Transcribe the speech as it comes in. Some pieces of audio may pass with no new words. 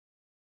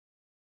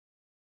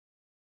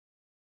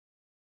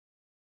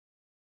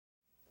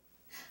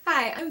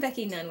Hi, I'm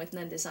Becky Nunn with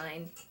Nunn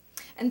Design,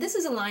 and this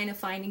is a line of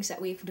findings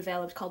that we've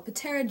developed called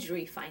Patera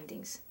jewelry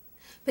findings.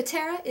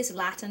 Patera is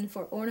Latin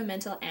for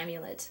ornamental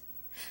amulet.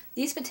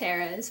 These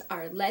pateras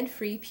are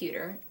lead-free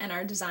pewter and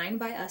are designed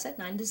by us at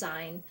Nunn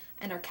Design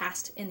and are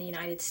cast in the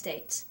United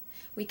States.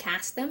 We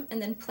cast them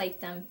and then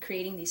plate them,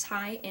 creating these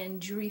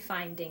high-end jewelry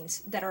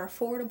findings that are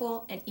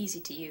affordable and easy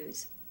to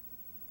use.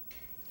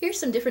 Here's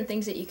some different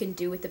things that you can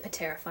do with the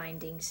Patera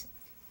findings: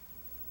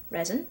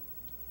 resin,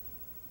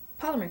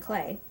 polymer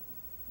clay,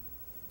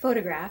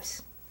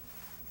 photographs,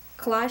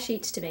 collage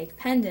sheets to make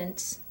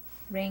pendants,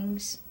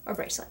 rings, or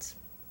bracelets.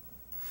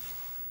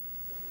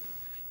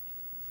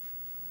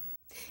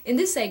 In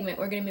this segment,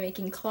 we're going to be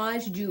making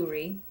collage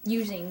jewelry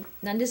using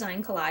Nunn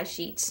Design collage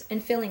sheets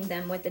and filling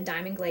them with the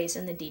diamond glaze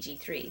and the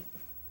DG3.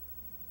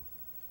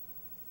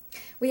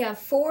 We have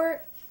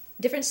 4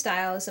 different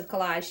styles of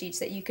collage sheets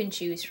that you can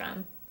choose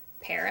from: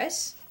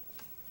 Paris,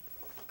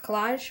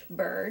 collage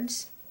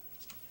birds,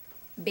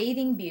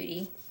 bathing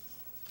beauty,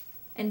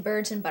 and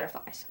birds and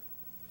butterflies.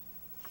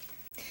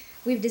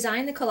 We've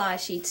designed the collage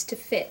sheets to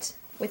fit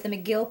with the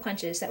McGill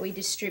punches that we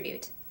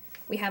distribute.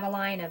 We have a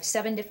line of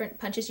 7 different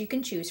punches you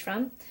can choose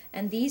from,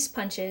 and these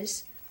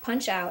punches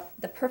punch out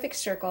the perfect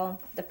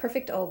circle, the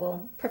perfect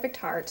oval, perfect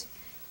heart,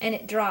 and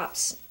it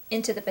drops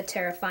into the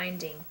Patera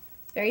finding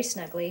very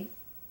snugly,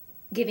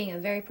 giving a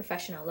very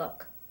professional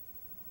look.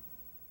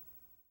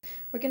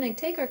 We're going to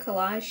take our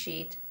collage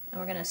sheet and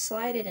we're going to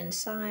slide it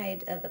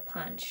inside of the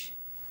punch,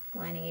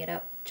 lining it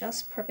up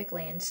just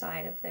perfectly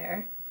inside of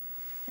there,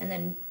 and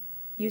then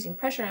using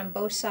pressure on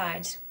both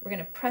sides, we're going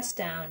to press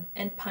down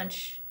and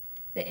punch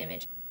the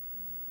image.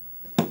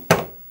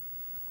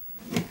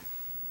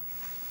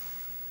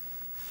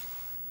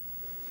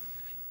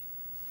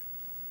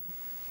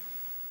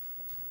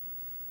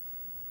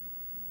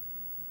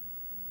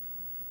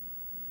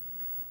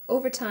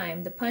 Over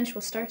time, the punch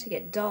will start to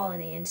get dull on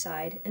the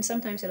inside, and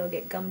sometimes it'll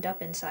get gummed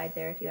up inside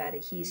there if you add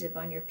adhesive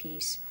on your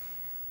piece.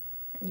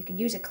 And you can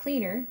use a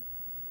cleaner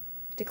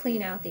to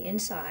clean out the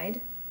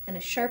inside and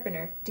a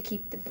sharpener to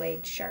keep the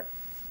blade sharp.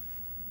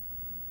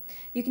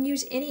 You can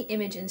use any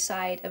image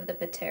inside of the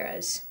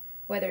pateras,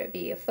 whether it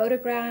be a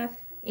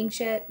photograph,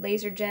 inkjet,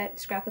 laser jet,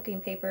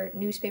 scrapbooking paper,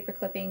 newspaper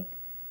clipping.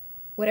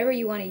 Whatever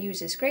you want to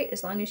use is great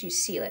as long as you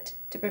seal it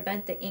to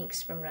prevent the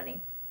inks from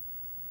running.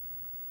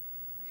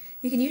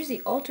 You can use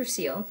the Ultra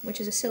Seal,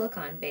 which is a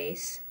silicone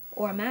base,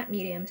 or a matte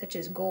medium such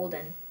as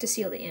golden to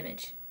seal the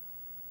image.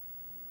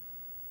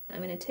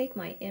 I'm going to take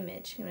my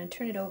image, I'm going to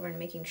turn it over and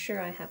making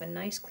sure I have a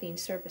nice clean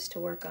surface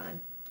to work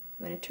on.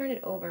 I'm going to turn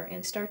it over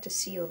and start to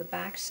seal the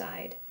back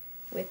side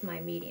with my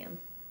medium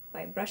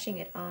by brushing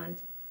it on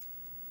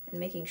and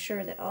making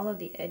sure that all of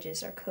the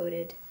edges are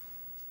coated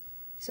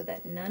so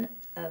that none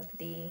of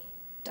the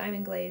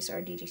diamond glaze or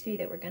DG3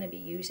 that we're going to be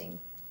using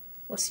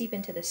will seep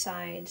into the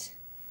sides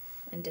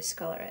and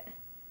discolor it.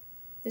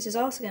 This is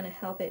also going to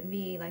help it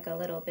be like a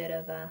little bit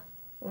of a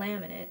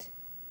laminate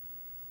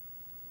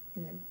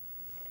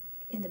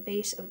in the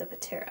base of the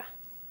patera.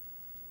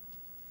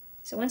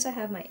 So once I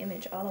have my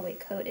image all the way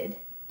coated,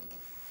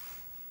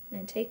 I'm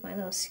going to take my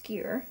little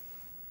skewer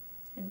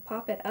and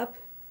pop it up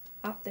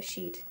off the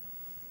sheet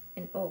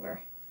and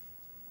over.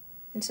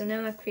 And so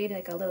now I've created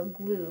like a little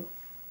glue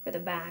for the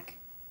back,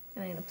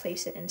 and I'm going to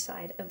place it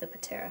inside of the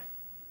patera.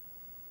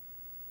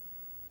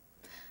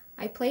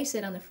 I place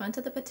it on the front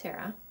of the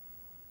patera,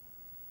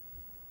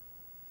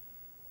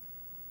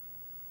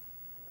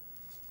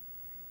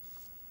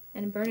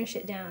 and burnish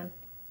it down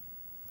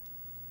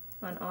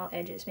on all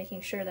edges,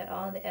 making sure that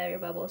all the air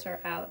bubbles are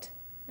out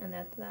and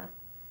that the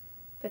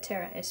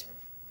patera is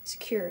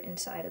secure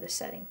inside of the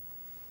setting.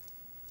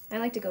 I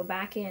like to go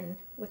back in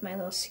with my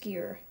little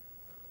skewer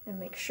and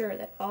make sure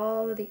that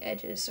all of the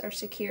edges are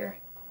secure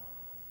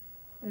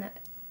and that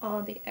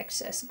all the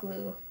excess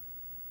glue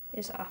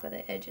is off of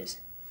the edges.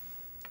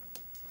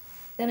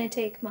 Then I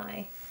take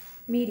my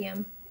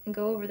medium and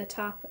go over the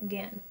top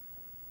again,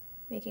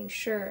 making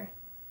sure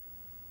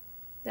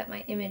that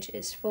my image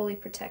is fully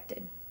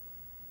protected.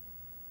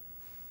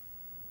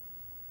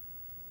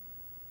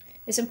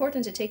 It's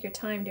important to take your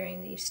time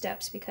during these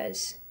steps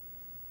because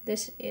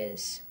this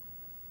is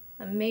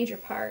a major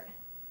part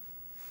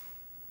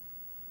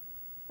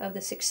of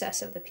the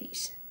success of the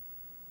piece.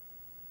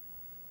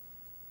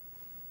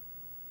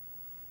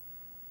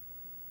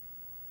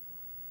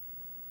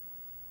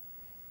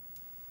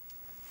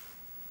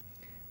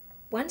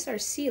 Once our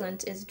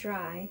sealant is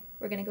dry,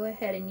 we're going to go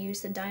ahead and use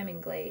the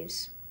diamond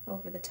glaze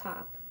over the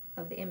top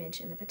of the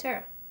image in the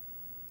patera,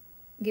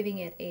 giving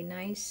it a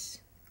nice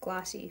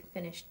glossy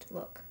finished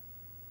look.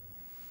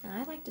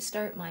 Now I like to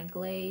start my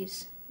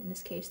glaze, in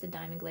this case the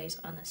diamond glaze,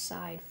 on the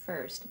side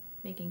first,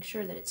 making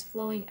sure that it's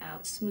flowing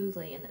out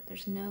smoothly and that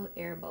there's no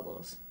air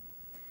bubbles.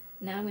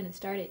 Now I'm going to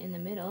start it in the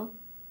middle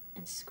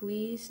and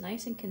squeeze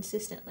nice and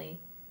consistently.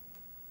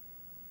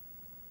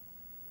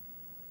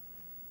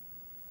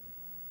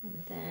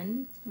 And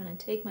then I'm going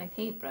to take my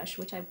paintbrush,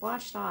 which I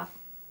washed off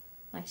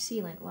my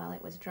sealant while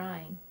it was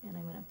drying, and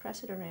I'm going to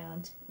press it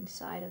around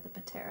inside of the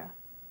patera.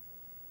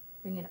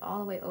 Bring it all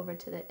the way over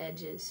to the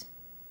edges.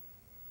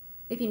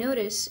 If you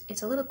notice,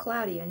 it's a little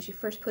cloudy as you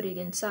first put it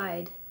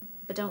inside,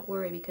 but don't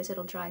worry because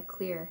it'll dry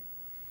clear.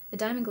 The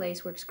diamond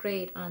glaze works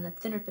great on the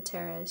thinner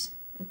pateras,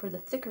 and for the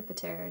thicker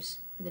pateras,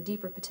 or the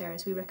deeper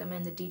pateras, we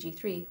recommend the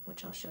DG3,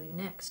 which I'll show you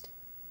next.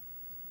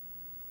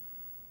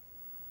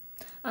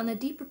 On the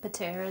deeper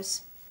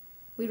pateras,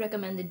 we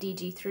recommend the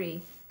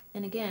DG3,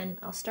 and again,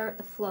 I'll start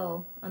the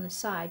flow on the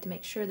side to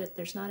make sure that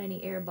there's not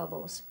any air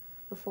bubbles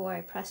before I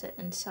press it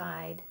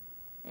inside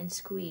and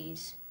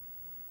squeeze,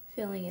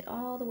 filling it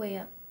all the way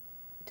up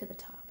to the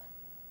top.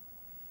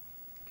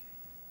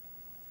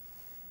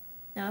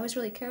 Now I was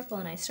really careful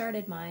and I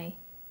started my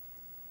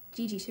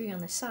DG3 on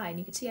the side.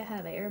 You can see I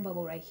have an air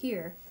bubble right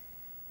here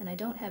and I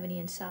don't have any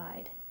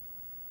inside,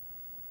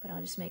 but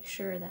I'll just make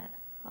sure that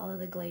all of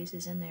the glaze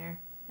is in there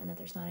and that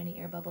there's not any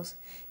air bubbles.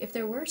 If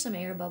there were some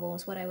air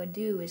bubbles, what I would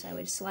do is I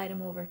would slide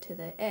them over to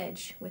the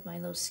edge with my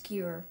little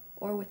skewer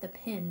or with a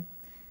pin.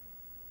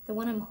 The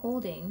one I'm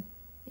holding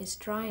is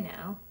dry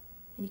now,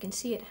 and you can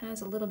see it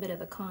has a little bit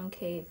of a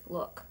concave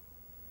look.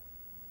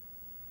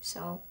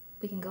 So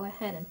we can go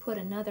ahead and put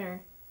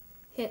another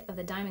hit of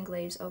the diamond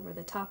glaze over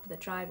the top of the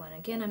dry one.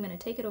 Again, I'm going to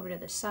take it over to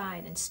the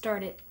side and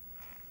start it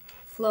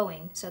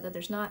flowing so that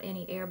there's not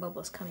any air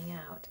bubbles coming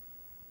out.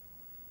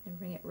 And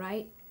bring it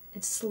right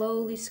and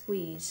slowly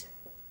squeeze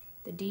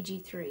the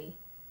DG3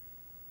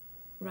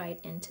 right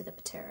into the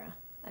Patera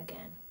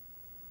again.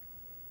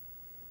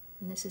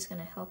 And this is going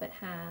to help it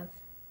have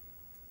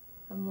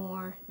a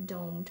more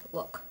domed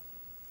look.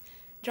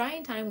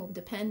 Drying time will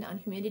depend on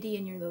humidity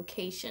in your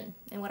location,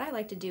 and what I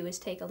like to do is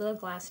take a little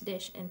glass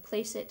dish and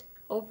place it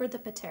over the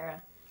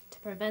Patera to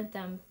prevent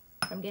them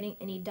from getting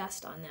any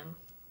dust on them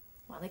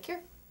while they cure.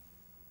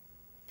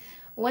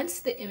 Once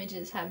the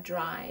images have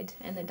dried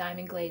and the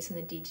diamond glaze and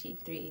the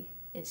DG3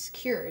 is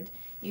cured,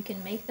 you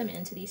can make them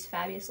into these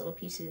fabulous little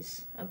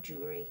pieces of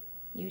jewelry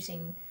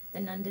using the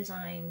Nunn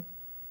Design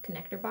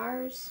connector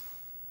bars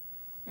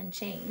and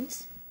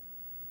chains.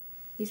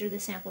 These are the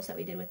samples that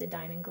we did with the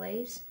diamond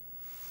glaze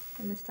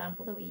and the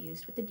sample that we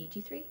used with the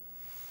DG3.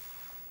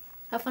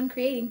 Have fun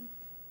creating!